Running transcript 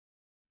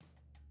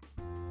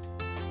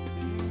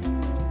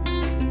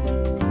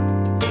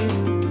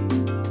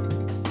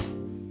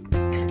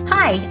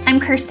Hi, I'm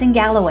Kirsten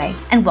Galloway,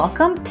 and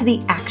welcome to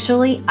the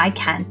Actually I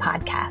Can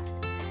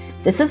podcast.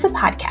 This is a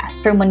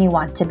podcast for when you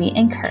want to be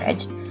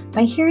encouraged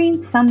by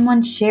hearing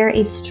someone share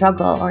a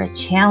struggle or a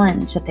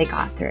challenge that they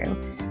got through,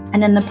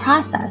 and in the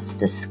process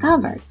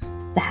discovered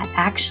that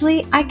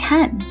actually I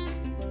can.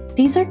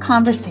 These are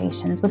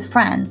conversations with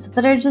friends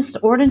that are just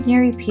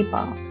ordinary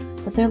people,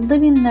 but they're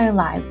living their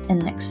lives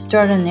in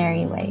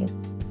extraordinary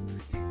ways.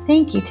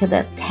 Thank you to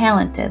the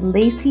talented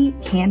Lacey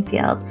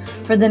Canfield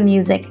for the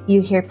music you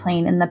hear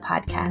playing in the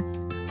podcast.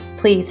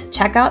 Please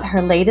check out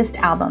her latest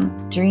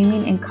album,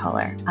 Dreaming in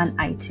Color, on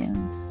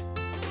iTunes.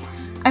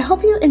 I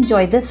hope you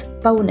enjoy this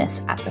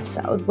bonus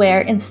episode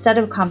where instead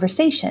of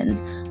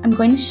conversations, I'm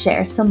going to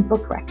share some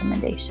book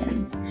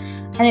recommendations.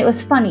 And it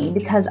was funny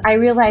because I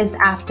realized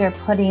after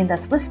putting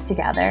this list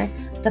together,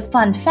 the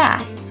fun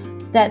fact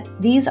that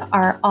these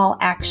are all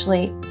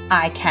actually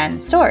I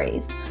Can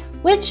stories,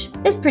 which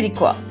is pretty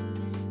cool.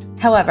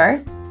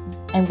 However,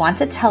 I want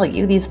to tell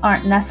you these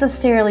aren't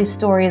necessarily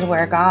stories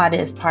where God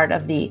is part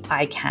of the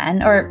I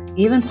can or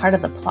even part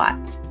of the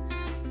plot.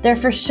 They're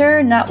for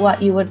sure not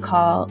what you would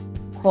call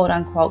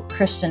quote-unquote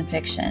Christian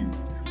fiction.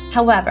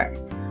 However,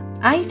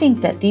 I think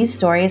that these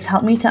stories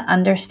help me to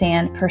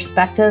understand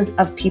perspectives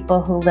of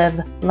people who live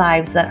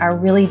lives that are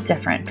really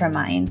different from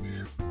mine,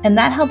 and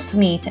that helps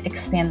me to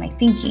expand my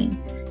thinking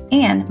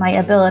and my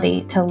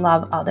ability to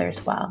love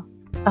others well.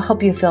 I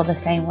hope you feel the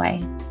same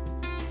way.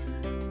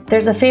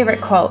 There's a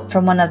favorite quote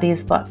from one of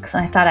these books,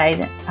 and I thought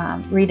I'd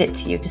read it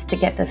to you just to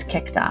get this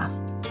kicked off.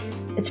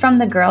 It's from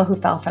The Girl Who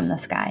Fell from the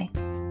Sky.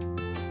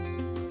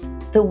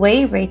 The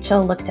way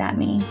Rachel looked at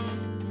me,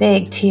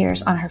 big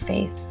tears on her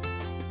face,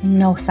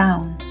 no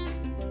sound.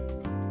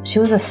 She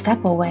was a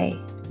step away.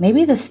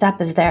 Maybe the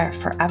step is there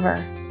forever.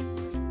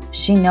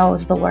 She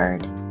knows the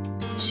word.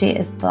 She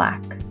is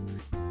black.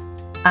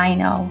 I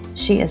know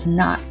she is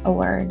not a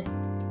word.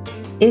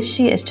 If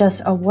she is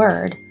just a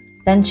word,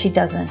 then she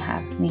doesn't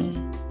have me.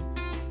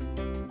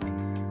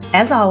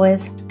 As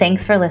always,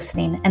 thanks for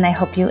listening, and I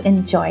hope you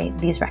enjoy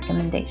these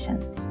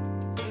recommendations.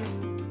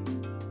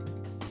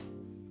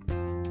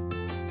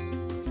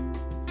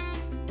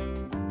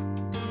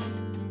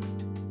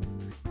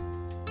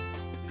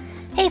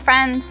 Hey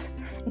friends!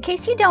 In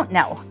case you don't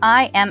know,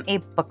 I am a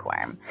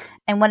bookworm,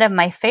 and one of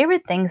my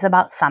favorite things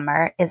about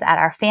summer is at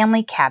our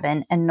family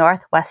cabin in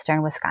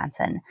northwestern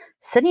Wisconsin,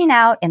 sitting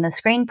out in the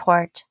screen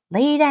porch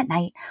late at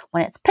night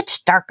when it's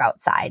pitch dark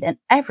outside and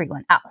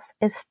everyone else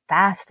is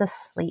fast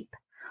asleep.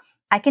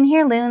 I can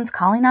hear loons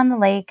calling on the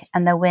lake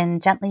and the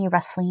wind gently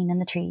rustling in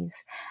the trees.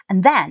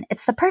 And then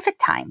it's the perfect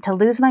time to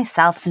lose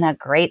myself in a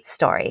great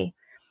story.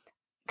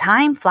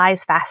 Time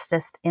flies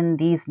fastest in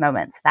these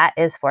moments, that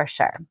is for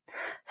sure.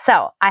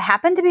 So I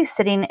happen to be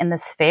sitting in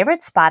this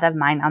favorite spot of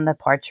mine on the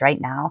porch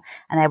right now,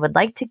 and I would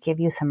like to give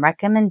you some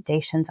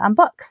recommendations on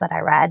books that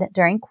I read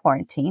during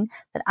quarantine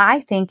that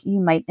I think you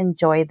might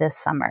enjoy this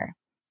summer.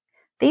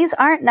 These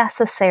aren't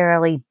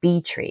necessarily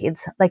beach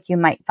reads like you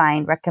might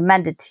find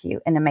recommended to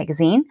you in a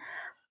magazine.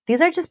 These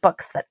are just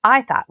books that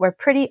I thought were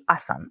pretty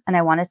awesome, and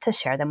I wanted to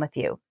share them with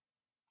you.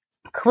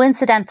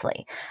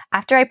 Coincidentally,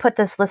 after I put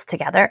this list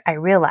together, I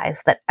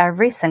realized that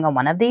every single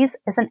one of these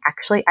is an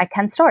Actually I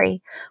Can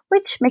story,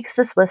 which makes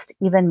this list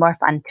even more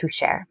fun to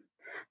share.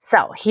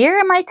 So here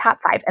are my top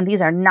 5, and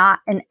these are not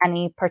in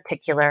any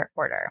particular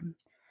order.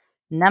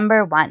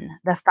 Number 1,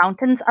 The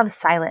Fountains of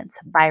Silence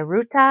by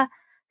Ruta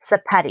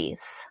Sepetys.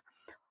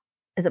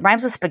 It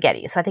rhymes with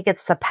spaghetti, so I think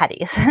it's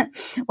Sepetys.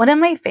 One of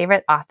my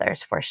favorite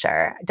authors for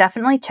sure.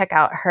 Definitely check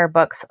out her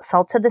books,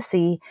 Salt to the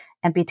Sea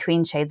and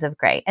Between Shades of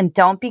Grey. And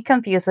don't be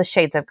confused with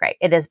Shades of Grey.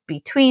 It is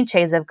Between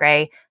Shades of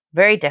Grey,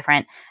 very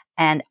different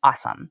and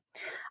awesome.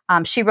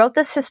 She wrote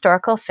this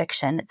historical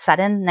fiction. It's set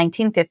in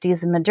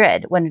 1950s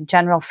Madrid when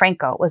General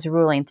Franco was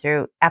ruling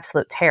through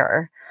absolute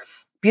terror.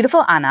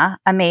 Beautiful Anna,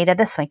 a maid at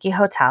a swanky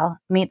hotel,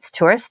 meets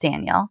tourist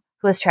Daniel,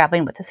 who is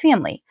traveling with his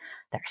family.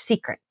 There are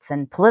secrets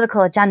and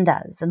political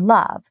agendas and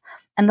love,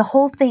 and the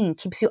whole thing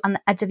keeps you on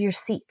the edge of your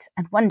seat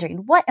and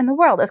wondering what in the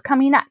world is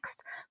coming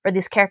next for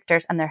these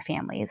characters and their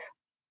families.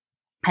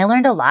 I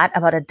learned a lot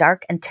about a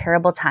dark and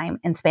terrible time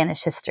in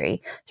Spanish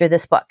history through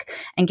this book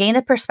and gained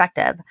a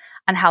perspective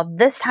on how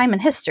this time in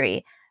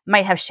history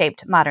might have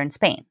shaped modern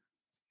Spain.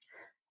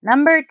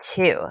 Number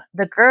 2,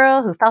 The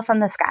Girl Who Fell from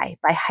the Sky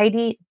by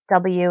Heidi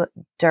W.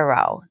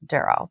 Duro,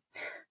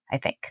 I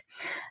think.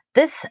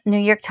 This New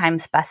York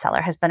Times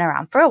bestseller has been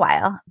around for a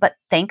while, but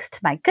thanks to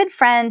my good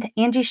friend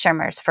Angie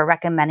Shermers for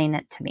recommending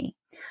it to me.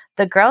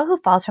 The girl who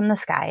falls from the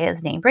sky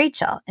is named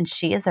Rachel, and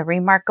she is a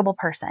remarkable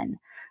person.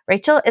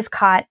 Rachel is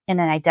caught in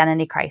an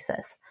identity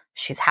crisis.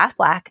 She's half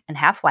black and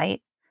half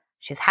white.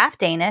 She's half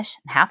Danish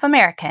and half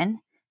American.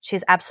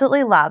 She's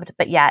absolutely loved,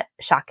 but yet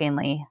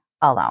shockingly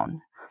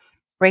alone.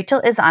 Rachel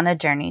is on a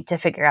journey to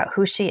figure out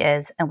who she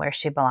is and where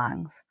she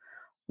belongs.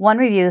 One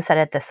review said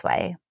it this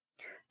way: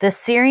 "This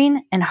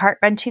searing and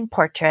heart-wrenching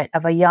portrait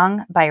of a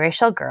young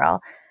biracial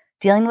girl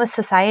dealing with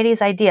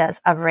society's ideas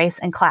of race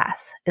and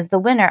class is the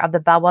winner of the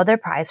Bellwether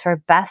Prize for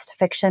Best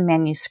Fiction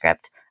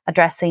Manuscript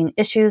addressing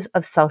issues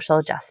of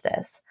social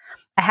justice.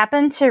 I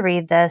happened to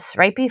read this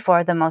right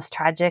before the most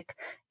tragic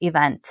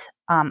event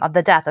of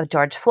the death of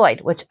George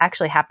Floyd, which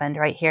actually happened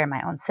right here in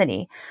my own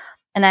city.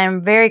 And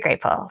I'm very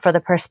grateful for the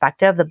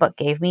perspective the book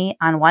gave me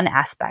on one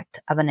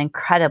aspect of an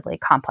incredibly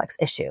complex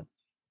issue.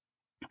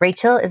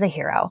 Rachel is a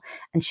hero,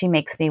 and she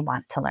makes me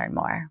want to learn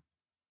more.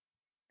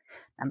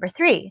 Number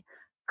 3,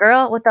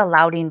 Girl with a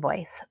Louding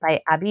Voice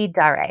by Abi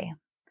Dare.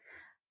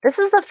 This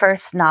is the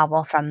first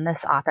novel from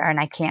this author, and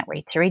I can't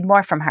wait to read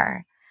more from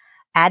her.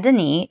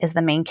 Adeni is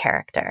the main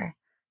character.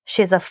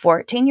 She is a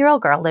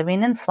 14-year-old girl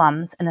living in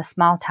slums in a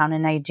small town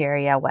in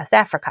Nigeria, West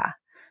Africa.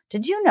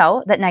 Did you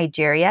know that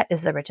Nigeria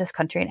is the richest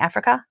country in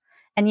Africa?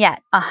 And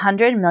yet,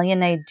 100 million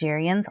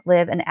Nigerians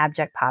live in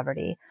abject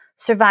poverty,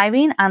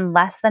 surviving on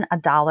less than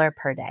 $1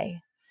 per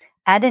day.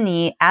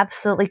 Adeni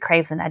absolutely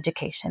craves an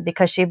education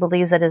because she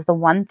believes it is the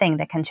one thing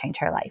that can change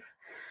her life.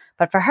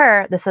 But for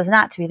her, this is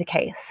not to be the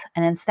case,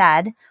 and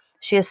instead,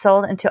 she is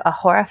sold into a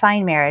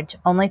horrifying marriage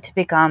only to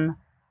become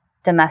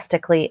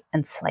domestically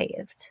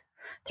enslaved.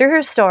 Through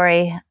her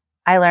story,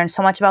 I learned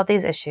so much about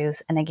these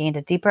issues, and I gained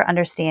a deeper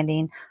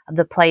understanding of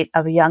the plight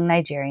of young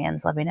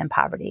Nigerians living in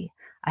poverty.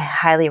 I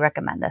highly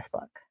recommend this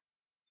book.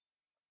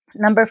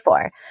 Number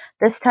 4,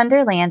 This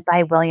Tender Land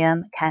by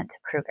William Kent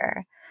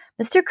Kruger.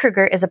 Mr.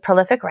 Kruger is a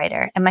prolific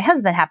writer, and my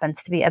husband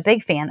happens to be a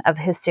big fan of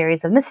his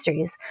series of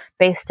mysteries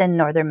based in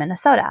northern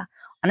Minnesota.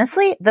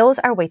 Honestly, those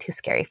are way too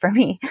scary for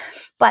me,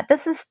 but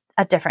this is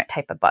a different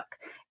type of book.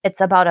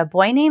 It's about a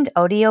boy named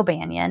Odie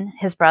O'Banion,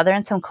 his brother,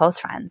 and some close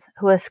friends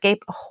who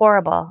escape a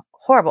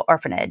horrible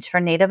orphanage for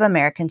Native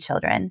American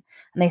children,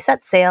 and they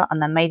set sail on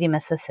the mighty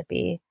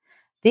Mississippi.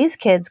 These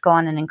kids go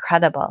on an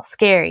incredible,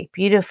 scary,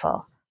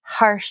 beautiful,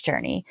 harsh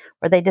journey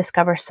where they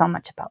discover so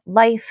much about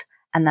life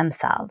and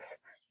themselves.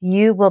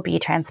 You will be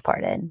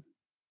transported.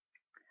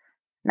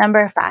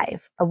 Number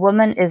 5, A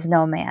Woman is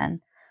No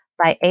Man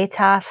by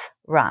Ataf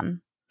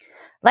Rum.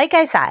 Like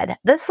I said,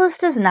 this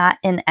list is not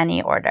in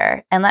any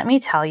order, and let me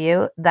tell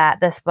you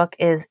that this book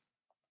is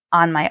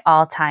on my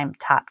all-time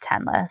top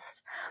 10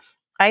 list.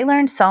 I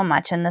learned so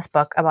much in this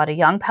book about a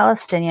young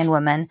Palestinian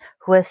woman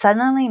who is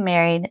suddenly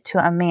married to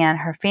a man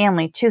her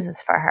family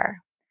chooses for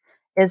her.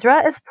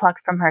 Isra is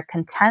plucked from her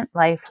content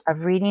life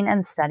of reading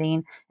and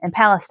studying in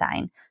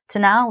Palestine to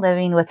now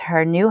living with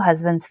her new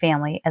husband's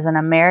family as an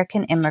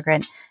American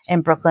immigrant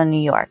in Brooklyn,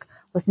 New York,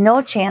 with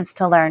no chance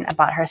to learn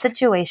about her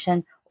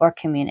situation or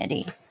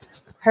community.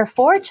 Her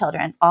 4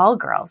 children, all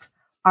girls,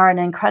 are an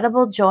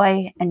incredible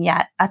joy and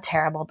yet a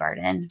terrible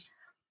burden.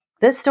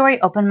 This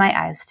story opened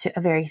my eyes to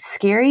a very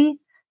scary,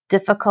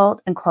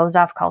 difficult, and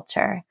closed-off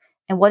culture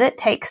and what it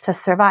takes to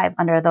survive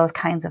under those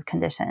kinds of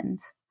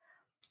conditions.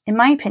 In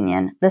my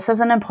opinion, this is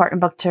an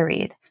important book to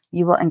read.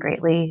 You will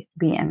greatly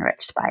be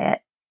enriched by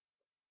it.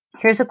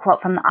 Here's a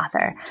quote from the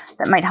author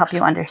that might help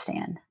you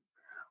understand.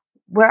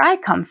 Where I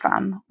come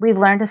from, we've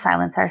learned to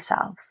silence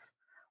ourselves.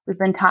 We've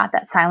been taught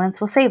that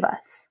silence will save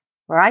us.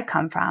 Where I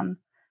come from,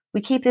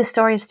 we keep these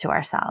stories to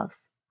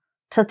ourselves.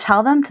 To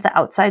tell them to the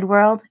outside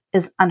world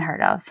is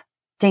unheard of,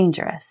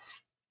 dangerous,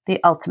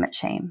 the ultimate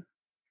shame.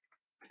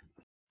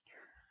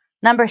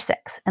 Number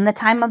 6, In the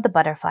Time of the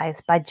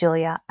Butterflies by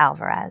Julia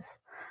Alvarez.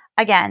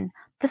 Again,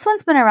 this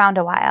one's been around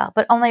a while,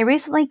 but only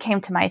recently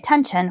came to my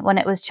attention when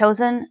it was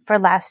chosen for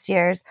last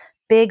year's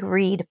Big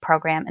Read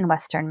program in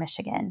Western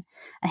Michigan.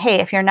 And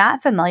hey, if you're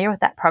not familiar with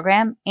that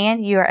program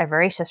and you're a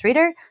voracious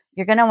reader,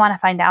 you're going to want to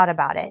find out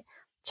about it.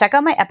 Check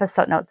out my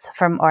episode notes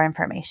for more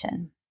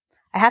information.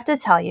 I have to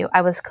tell you,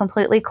 I was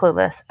completely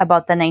clueless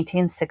about the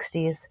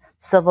 1960s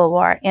Civil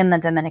War in the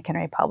Dominican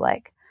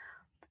Republic.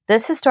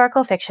 This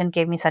historical fiction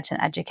gave me such an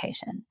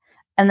education.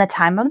 And The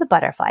Time of the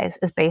Butterflies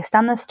is based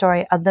on the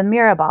story of the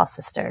Mirabal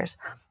sisters,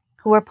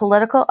 who were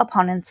political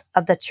opponents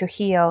of the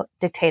Trujillo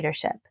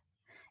dictatorship.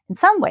 In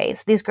some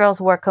ways, these girls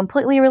were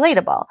completely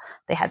relatable.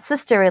 They had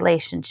sister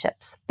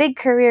relationships, big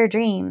career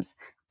dreams,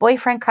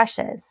 boyfriend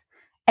crushes,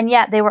 and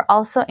yet they were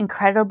also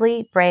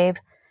incredibly brave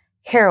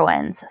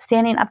heroines,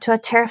 standing up to a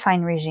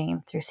terrifying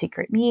regime through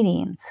secret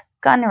meetings,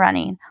 gun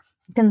running,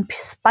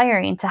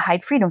 conspiring to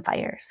hide freedom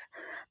fighters.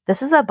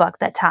 This is a book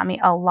that taught me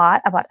a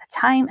lot about a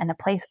time and a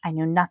place I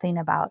knew nothing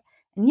about.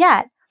 And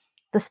yet,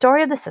 the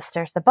story of the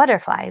sisters, the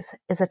Butterflies,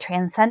 is a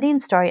transcending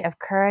story of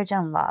courage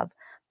and love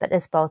that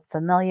is both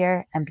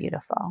familiar and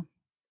beautiful.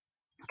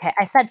 Okay,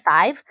 I said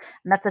 5,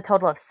 and that's a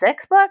total of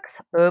 6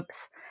 books.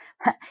 Oops.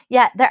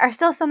 Yet, there are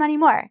still so many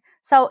more.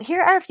 So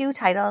here are a few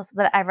titles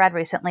that I've read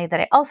recently that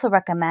I also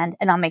recommend,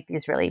 and I'll make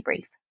these really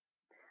brief.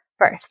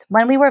 First,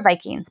 When We Were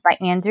Vikings by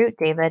Andrew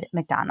David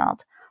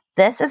MacDonald.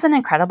 This is an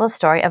incredible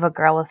story of a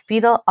girl with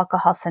fetal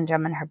alcohol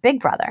syndrome and her big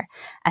brother,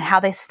 and how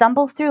they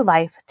stumble through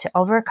life to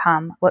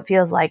overcome what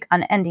feels like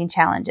unending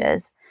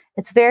challenges.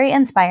 It's very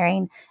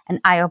inspiring and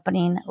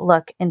eye-opening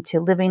look into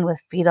living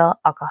with fetal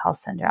alcohol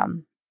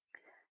syndrome.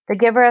 The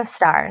Giver of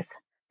Stars.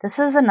 This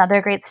is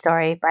another great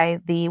story by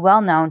the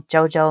well-known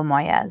Jojo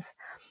Moyes.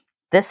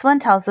 This one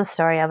tells the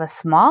story of a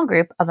small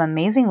group of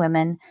amazing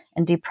women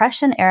in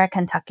Depression-era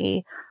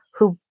Kentucky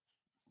who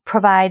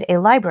provide a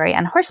library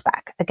on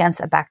horseback against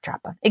a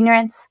backdrop of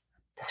ignorance,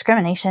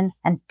 discrimination,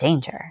 and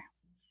danger.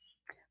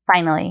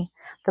 Finally,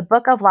 The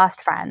Book of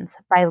Lost Friends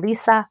by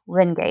Lisa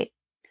Wingate,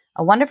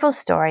 a wonderful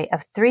story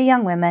of 3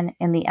 young women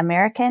in the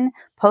American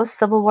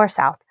post-Civil War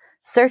South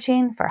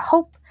searching for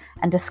hope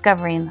and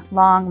discovering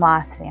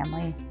long-lost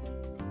family.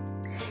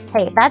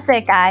 Hey, that's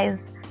it,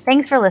 guys.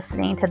 Thanks for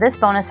listening to this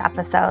bonus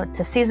episode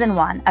to Season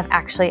 1 of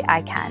Actually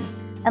I Can,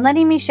 and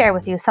letting me share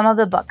with you some of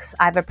the books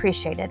I've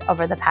appreciated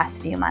over the past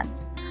few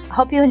months. I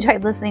hope you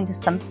enjoyed listening to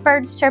some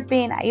birds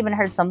chirping. I even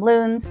heard some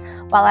loons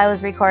while I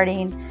was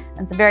recording,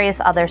 and some various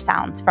other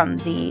sounds from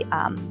the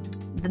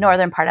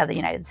northern part of the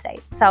United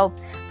States. So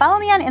follow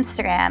me on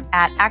Instagram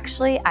at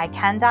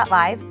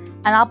actuallyican.live,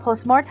 and I'll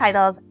post more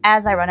titles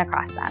as I run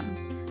across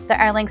them. There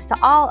are links to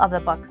all of the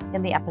books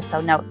in the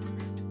episode notes,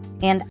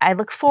 and I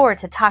look forward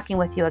to talking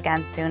with you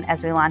again soon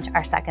as we launch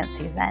our second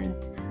season.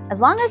 As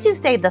long as you've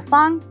stayed this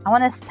long, I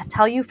want to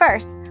tell you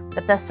first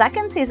that the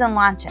second season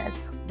launches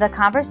with a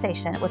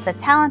conversation with the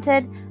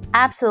talented,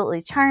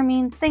 absolutely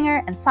charming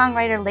singer and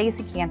songwriter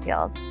Lacey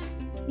Canfield.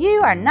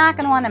 You are not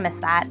going to want to miss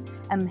that.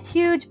 And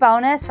huge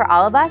bonus for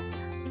all of us,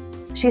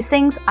 she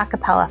sings a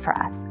cappella for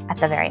us at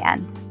the very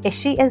end.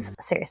 She is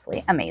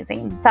seriously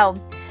amazing. So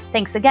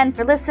thanks again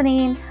for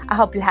listening. I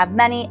hope you have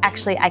many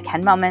Actually I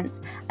Can moments,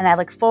 and I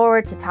look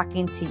forward to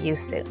talking to you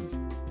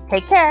soon.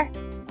 Take care.